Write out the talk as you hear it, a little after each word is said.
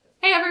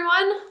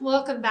everyone.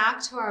 Welcome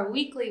back to our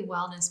weekly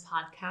wellness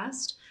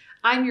podcast.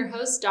 I'm your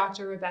host,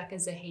 Dr. Rebecca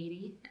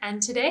Zahady,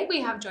 and today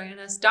we have joining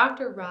us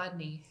Dr.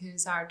 Rodney,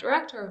 who's our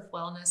Director of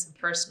Wellness and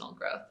Personal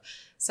Growth.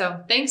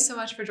 So thanks so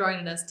much for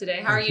joining us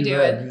today. How are you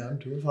doing? I'm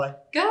doing fine.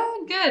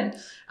 Good.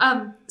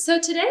 So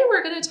today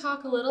we're going to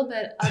talk a little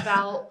bit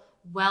about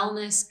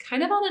wellness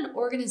kind of on an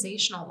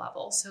organizational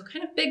level. So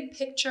kind of big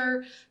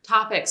picture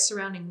topics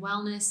surrounding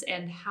wellness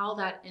and how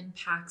that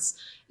impacts,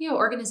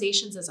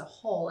 organizations as a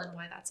whole and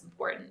why that's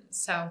important.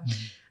 So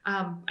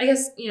I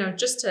guess,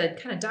 just to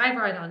kind of dive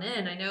right on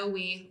in, I know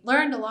we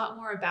learned a lot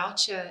more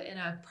about you in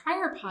a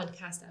prior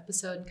podcast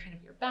episode and kind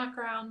of your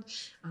background,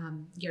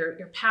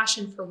 your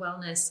passion for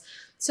wellness.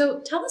 So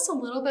tell us a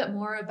little bit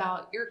more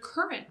about your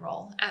current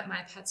role at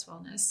My Pets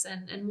Wellness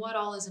and what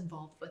all is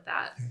involved with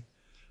that. Okay.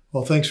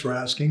 Well, thanks for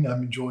asking.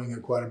 I'm enjoying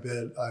it quite a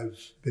bit. I've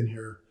been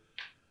here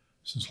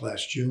since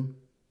last June,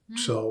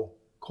 so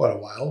quite a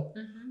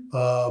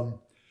while.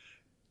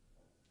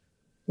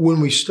 When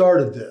we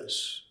started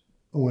this,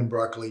 when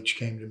Brock Leach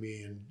came to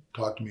me and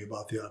talked to me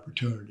about the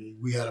opportunity,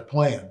 we had a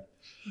plan.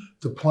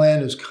 The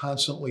plan is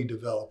constantly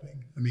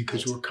developing.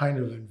 Because we're kind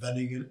of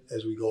inventing it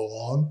as we go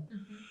along.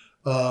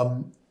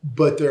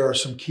 But there are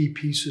some key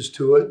pieces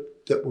to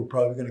it that we're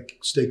probably going to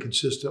stay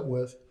consistent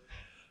with.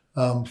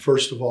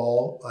 First of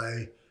all,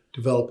 I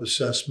develop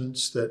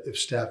assessments that if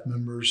staff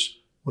members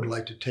would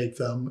like to take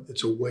them,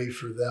 it's a way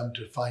for them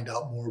to find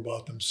out more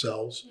about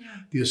themselves.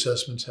 The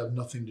assessments have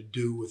nothing to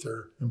do with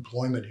their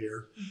employment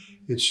here.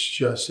 It's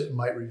just, it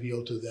might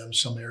reveal to them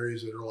some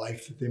areas of their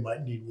life that they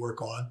might need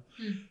work on.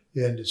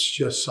 And it's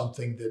just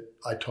something that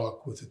I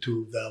talk with the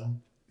two of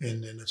them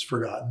and then it's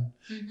forgotten.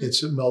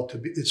 It's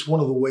one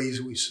of the ways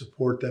that we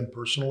support them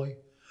personally,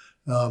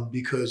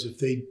 because if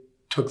they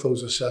took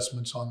those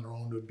assessments on their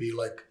own, it would be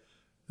like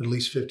at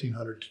least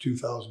 $1,500 to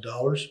 $2,000.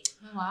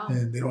 Oh, wow.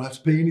 And they don't have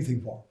to pay anything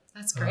for them.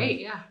 That's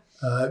great, yeah.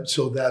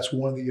 So that's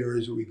one of the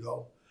areas that we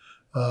go.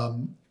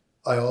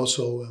 I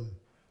also am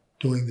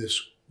doing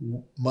this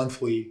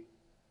monthly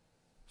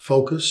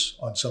focus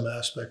on some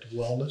aspect of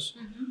wellness.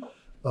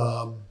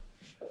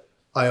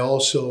 I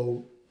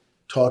also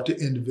talk to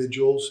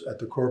individuals at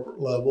the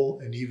corporate level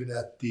and even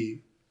at the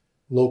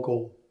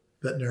local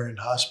veterinarian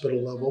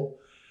hospital level,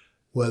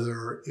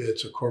 whether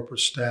it's a corporate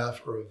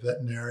staff or a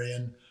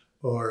veterinarian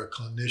or a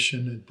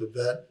clinician at the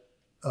vet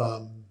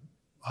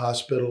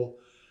hospital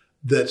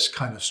that's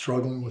kind of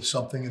struggling with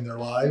something in their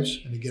lives.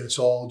 And again, it's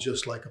all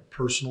just like a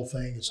personal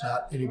thing. It's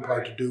not any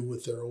part to do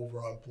with their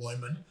overall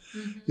employment.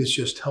 It's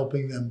just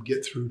helping them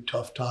get through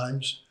tough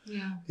times.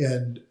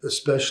 And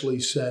especially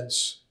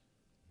since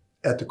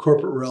at the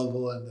corporate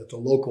level and at the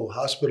local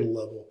hospital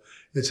level,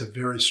 it's a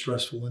very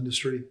stressful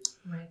industry.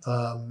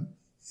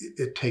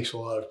 It takes a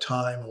lot of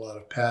time, a lot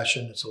of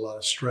passion. It's a lot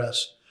of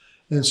stress.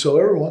 And so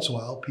every once in a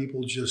while,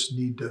 people just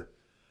need to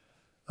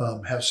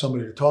have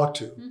somebody to talk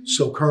to.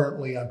 So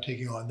currently, I'm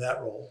taking on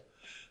that role.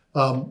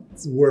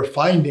 We're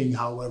finding,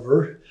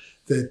 however,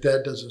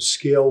 that doesn't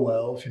scale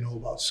well, if you know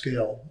about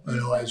scale.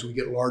 As we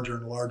get larger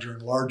and larger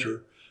and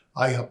larger,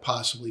 I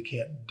possibly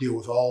can't deal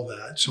with all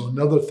that. So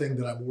another thing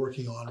that I'm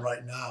working on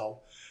right now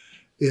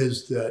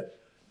is that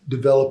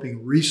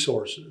developing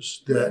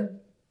resources that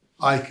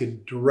I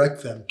can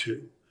direct them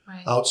to.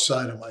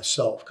 Outside of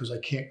myself, because I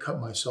can't cut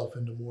myself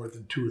into more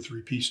than 2 or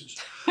 3 pieces.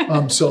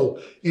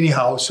 So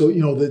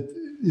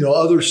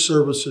other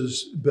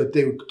services, but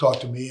they would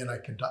talk to me and I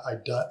can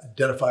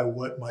identify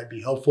what might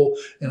be helpful,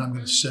 and I'm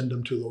going to send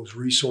them to those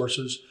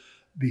resources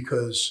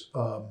because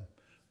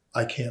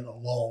I can't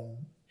alone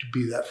to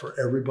be that for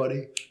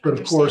everybody. But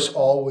of course,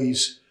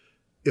 always,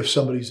 if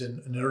somebody's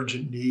in an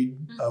urgent need,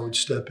 I would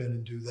step in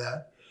and do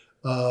that.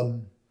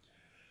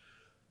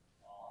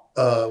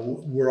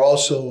 We're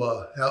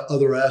also,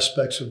 other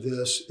aspects of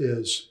this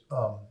is,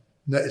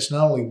 it's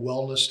not only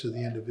wellness to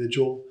the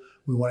individual.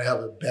 We want to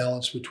have a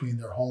balance between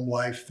their home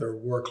life, their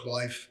work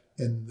life,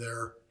 and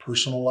their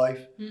personal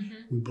life.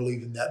 We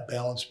believe in that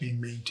balance being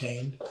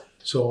maintained.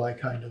 So I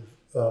kind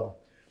of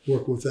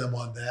work with them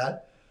on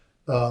that.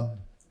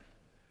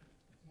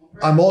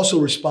 I'm also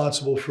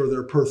responsible for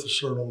their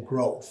personal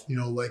growth.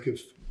 Like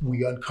if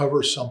we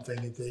uncover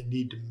something that they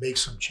need to make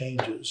some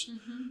changes,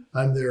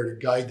 I'm there to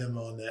guide them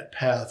on that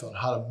path on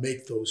how to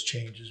make those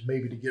changes,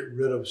 maybe to get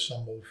rid of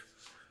some of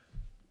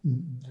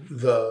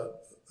the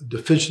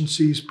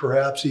deficiencies,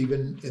 perhaps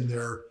even in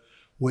their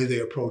way they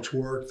approach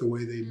work, the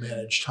way they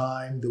manage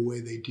time, the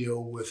way they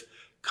deal with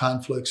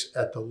conflicts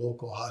at the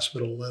local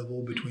hospital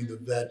level between the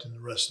vet and the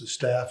rest of the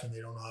staff, and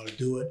they don't know how to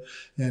do it.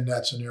 And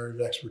that's an area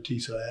of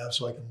expertise that I have,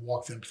 so I can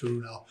walk them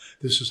through now.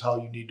 This is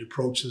how you need to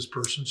approach this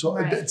person. So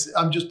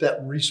I'm just that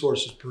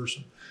resources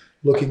person,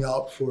 looking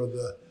out for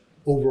the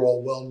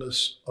overall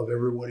wellness of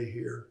everybody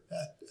here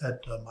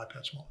at My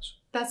Pets Wellness.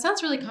 That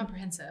sounds really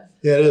comprehensive.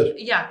 Yeah, it is.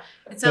 Yeah,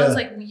 it sounds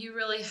like you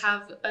really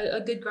have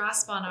a good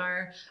grasp on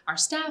our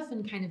staff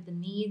and kind of the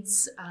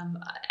needs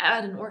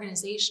at an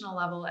organizational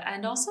level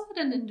and also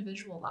at an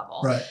individual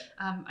level. Right.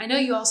 I know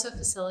you also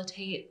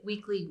facilitate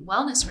weekly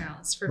wellness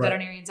rounds for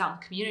veterinarians out in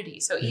the community.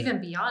 So even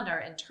beyond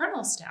our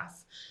internal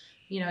staff,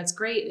 it's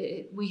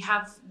great. We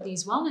have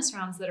these wellness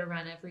rounds that are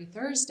run every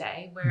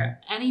Thursday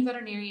where any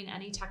veterinarian,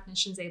 any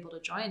technician is able to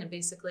join, and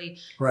basically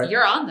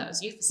you're on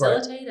those. You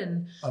facilitate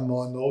and I'm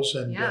on those,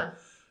 and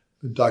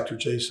Dr.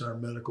 Jason, our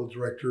medical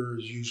director,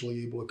 is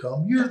usually able to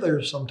come. You're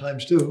there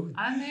sometimes too.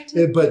 I'm there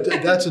too. But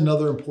that's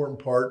another important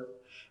part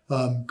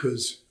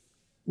because,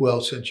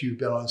 since you've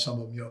been on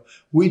some of them,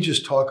 we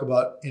just talk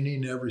about any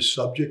and every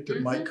subject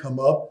that might come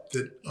up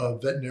that a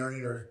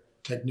veterinarian or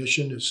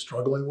technician is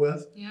struggling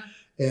with. Yeah.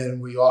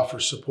 And we offer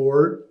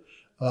support,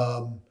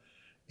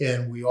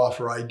 and we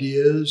offer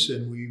ideas,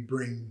 and we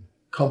bring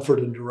comfort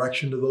and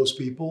direction to those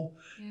people.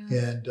 Yeah.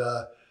 And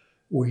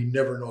we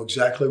never know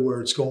exactly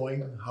where it's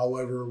going.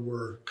 However,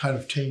 we're kind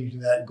of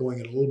changing that, going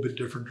in a little bit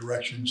different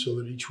direction so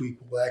that each week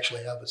we'll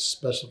actually have a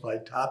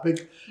specified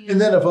topic. Yeah. And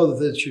then if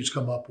other issues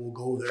come up, we'll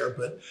go there.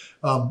 But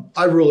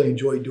I really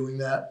enjoy doing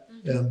that.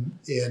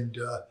 And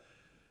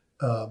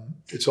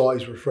it's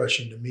always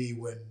refreshing to me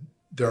when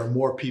there are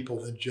more people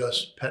than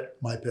just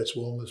My Pet's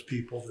Wellness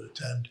people that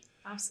attend.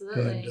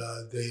 Absolutely.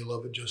 And they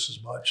love it just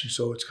as much. And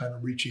so it's kind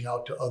of reaching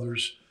out to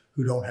others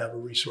who don't have a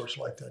resource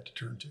like that to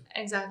turn to.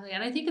 Exactly.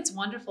 And I think it's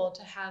wonderful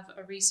to have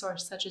a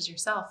resource such as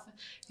yourself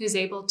who's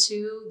able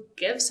to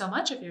give so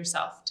much of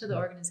yourself to the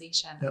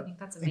organization. Yep. I think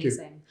that's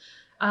amazing.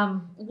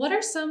 What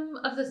are some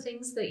of the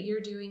things that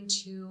you're doing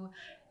to,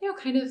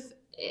 kind of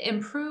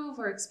improve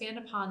or expand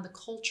upon the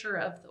culture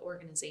of the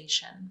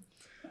organization,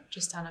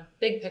 just on a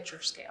big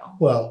picture scale?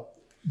 Well,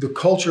 the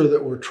culture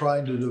that we're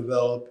trying to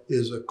develop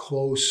is a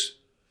close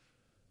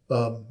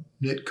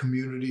knit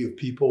community of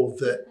people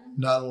that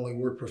not only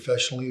work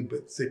professionally,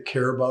 but that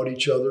care about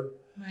each other.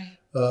 Right.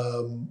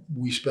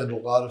 We spend a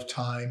lot of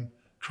time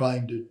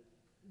trying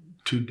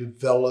to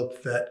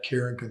develop that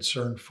care and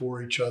concern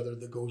for each other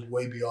that goes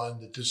way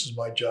beyond that this is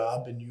my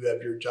job and you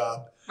have your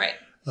job. Right.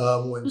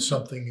 When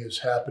something is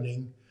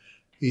happening,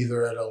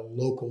 either at a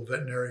local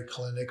veterinary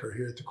clinic or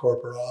here at the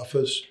corporate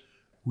office,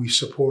 we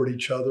support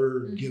each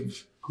other and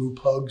give group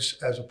hugs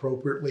as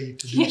appropriately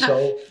to do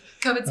so.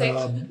 COVID safe.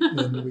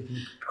 And we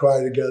can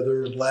cry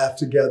together and laugh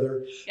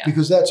together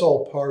because that's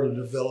all part of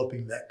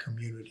developing that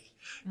community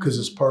because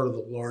it's part of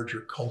the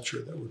larger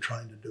culture that we're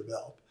trying to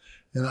develop.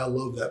 And I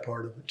love that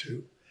part of it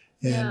too.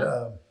 And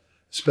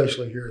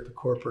especially here at the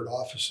corporate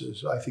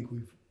offices, I think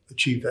we've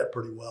achieved that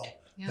pretty well,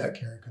 that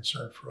care and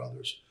concern for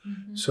others.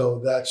 So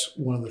that's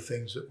one of the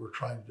things that we're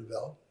trying to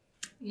develop.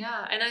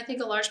 Yeah, and I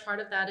think a large part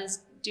of that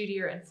is due to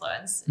your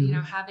influence,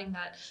 having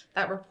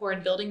that rapport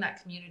and building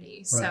that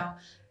community. Right. So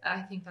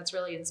I think that's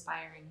really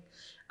inspiring.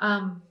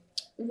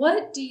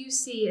 What do you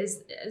see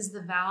as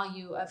the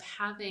value of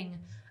having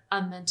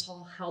a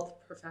mental health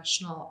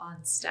professional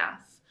on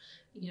staff?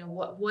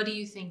 What do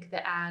you think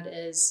the add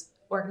is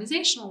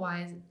organizational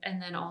wise,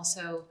 and then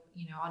also,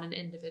 on an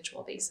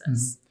individual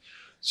basis?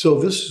 So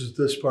this is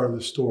this part of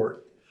the story.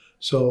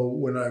 So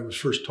when I was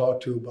first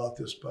talked to about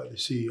this by the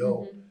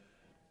CEO,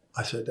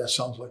 I said, that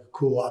sounds like a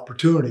cool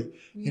opportunity.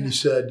 Yeah. And he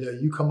said,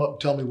 you come up and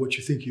tell me what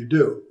you think you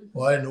do.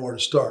 Well, I didn't know where to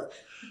start.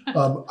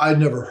 I'd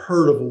never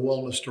heard of a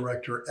wellness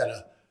director at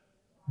a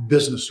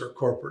business or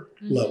corporate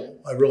level.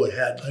 I really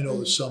hadn't. I know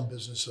that some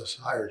businesses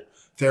hired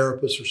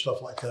therapists or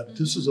stuff like that, but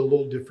this is a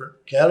little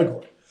different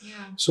category.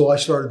 Yeah. So I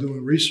started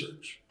doing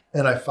research,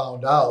 and I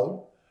found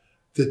out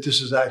that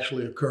this is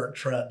actually a current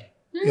trend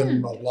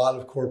in a lot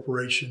of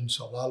corporations,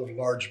 a lot of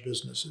large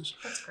businesses.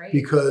 That's great.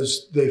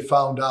 Because they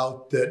found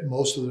out that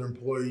most of their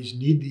employees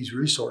need these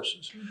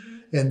resources.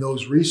 And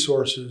those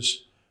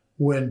resources,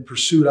 when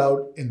pursued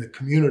out in the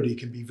community,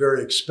 can be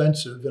very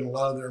expensive, and a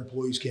lot of their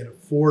employees can't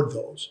afford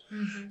those.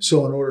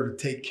 So in order to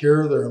take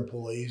care of their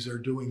employees, they're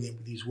doing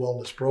these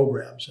wellness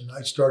programs. And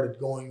I started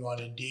going on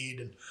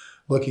Indeed and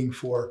looking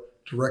for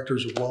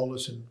directors of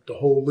wellness, and the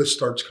whole list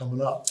starts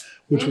coming up,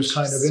 which was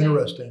kind of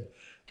interesting.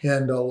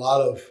 And a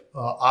lot of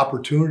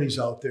opportunities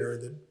out there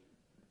that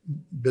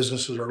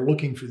businesses are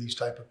looking for these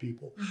type of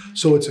people.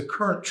 So it's a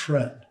current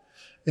trend.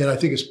 And I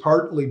think it's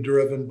partly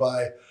driven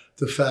by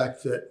the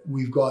fact that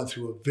we've gone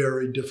through a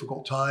very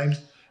difficult time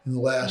in the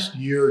last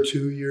year or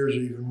 2 years or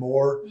even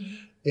more.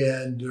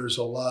 And there's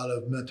a lot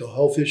of mental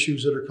health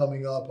issues that are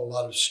coming up, a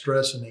lot of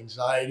stress and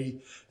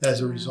anxiety as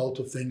a result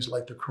of things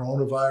like the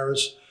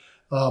coronavirus.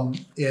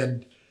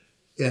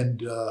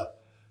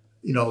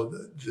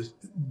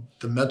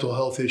 The mental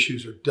health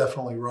issues are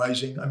definitely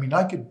rising. I mean,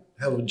 I could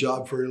have a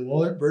job for a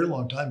very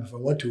long time if I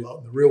went to out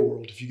in the real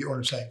world, if you get what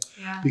I'm saying.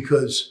 Yeah.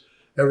 Because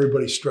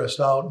everybody's stressed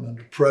out and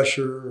under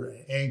pressure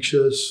and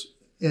anxious.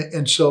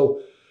 And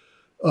so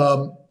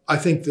I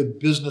think the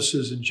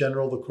businesses in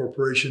general, the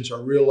corporations,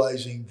 are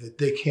realizing that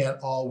they can't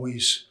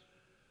always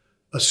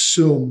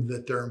assume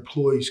that their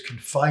employees can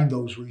find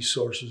those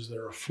resources that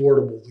are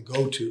affordable to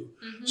go to.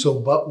 So,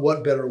 but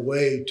what better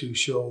way to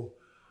show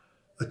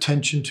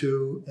attention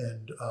to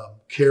and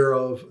care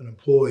of an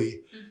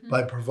employee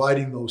by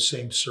providing those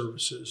same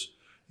services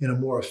in a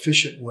more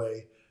efficient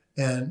way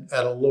and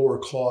at a lower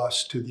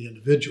cost to the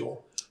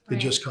individual. It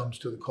just comes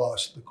to the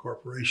cost of the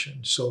corporation.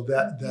 So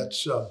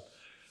that's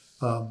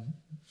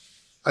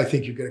I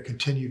think you're going to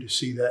continue to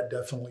see that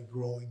definitely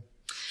growing.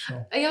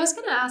 So, I was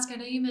going to ask, I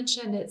know you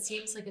mentioned it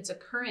seems like it's a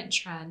current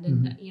trend.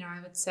 And, you know,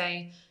 I would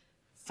say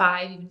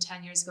 5, even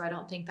 10 years ago, I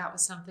don't think that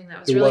was something that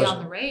was It really wasn't.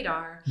 on the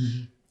radar.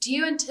 Do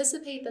you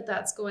anticipate that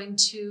that's going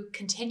to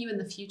continue in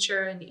the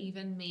future and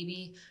even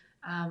maybe,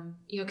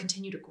 you know,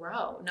 continue to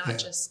grow, not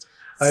just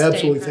I stay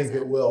absolutely present?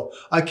 think it will.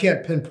 I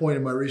can't pinpoint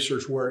in my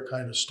research where it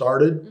kind of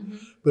started, Mhm.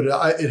 but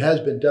it has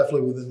been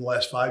definitely within the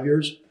last 5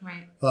 years,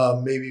 Right.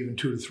 maybe even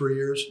 2 to 3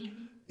 years,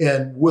 Mhm.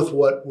 and with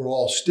what we're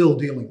all still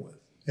dealing with.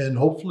 And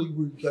hopefully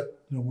we're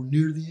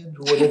near the end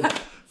or whatever,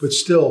 but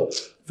still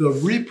the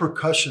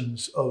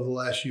repercussions of the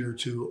last year or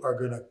two are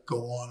going to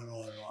go on and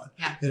on and on.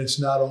 Yeah. And it's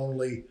not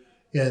only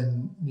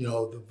in,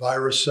 the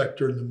virus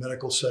sector, in the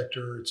medical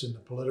sector, it's in the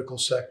political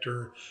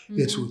sector,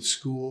 it's Mhm. with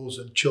schools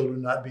and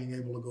children not being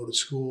able to go to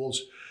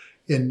schools.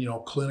 In,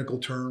 clinical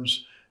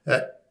terms,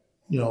 at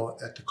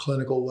the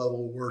clinical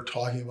level, we're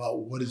talking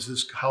about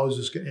how is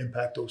this going to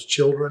impact those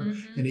children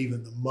Mhm. and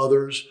even the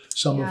mothers,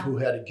 some of Yeah. who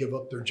had to give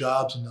up their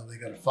jobs and now they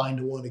got to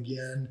find one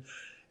again.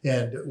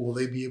 And will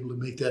they be able to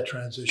make that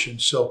transition?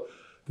 So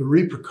the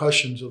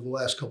repercussions of the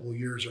last couple of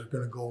years are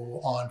going to go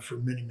on for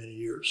many, many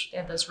years. They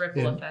have those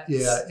ripple And,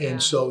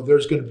 effects. so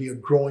there's going to be a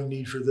growing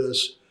need for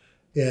this,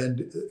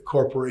 and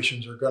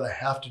corporations are going to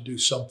have to do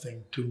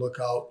something to look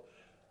out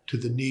to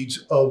the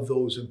needs of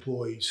those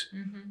employees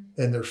Mhm.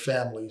 and their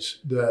families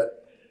that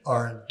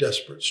are in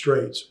desperate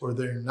straits, or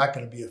they're not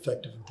going to be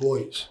effective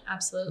employees.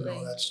 Absolutely.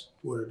 That's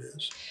what it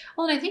is.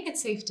 Well, and I think it's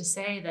safe to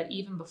say that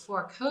even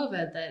before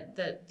COVID,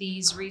 that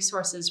these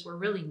resources were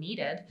really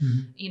needed,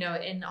 you know,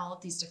 in all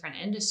of these different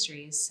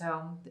industries.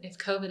 So if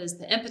COVID is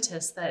the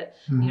impetus that,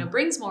 you know,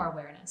 brings more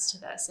awareness to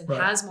this and Right.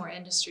 has more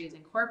industries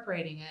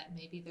incorporating it,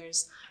 maybe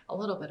there's a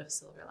little bit of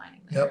silver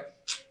lining there. Yep.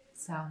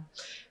 So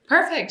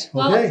perfect.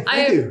 Well, Okay,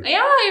 thank you.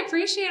 I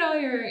appreciate all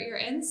your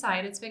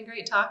insight. It's been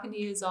great talking to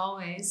you as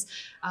always.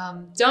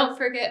 Don't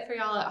forget, for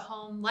y'all at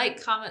home, like,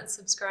 comment,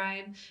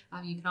 subscribe.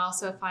 You can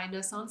also find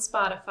us on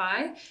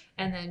Spotify,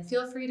 and then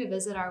feel free to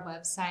visit our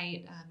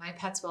website,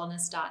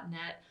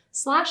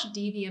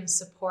 mypetswellness.net/DVM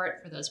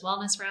support for those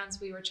wellness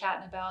rounds we were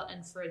chatting about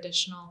and for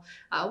additional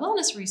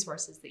wellness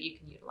resources that you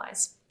can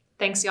utilize.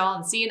 Thanks, y'all,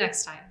 and see you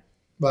next time.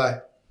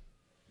 Bye.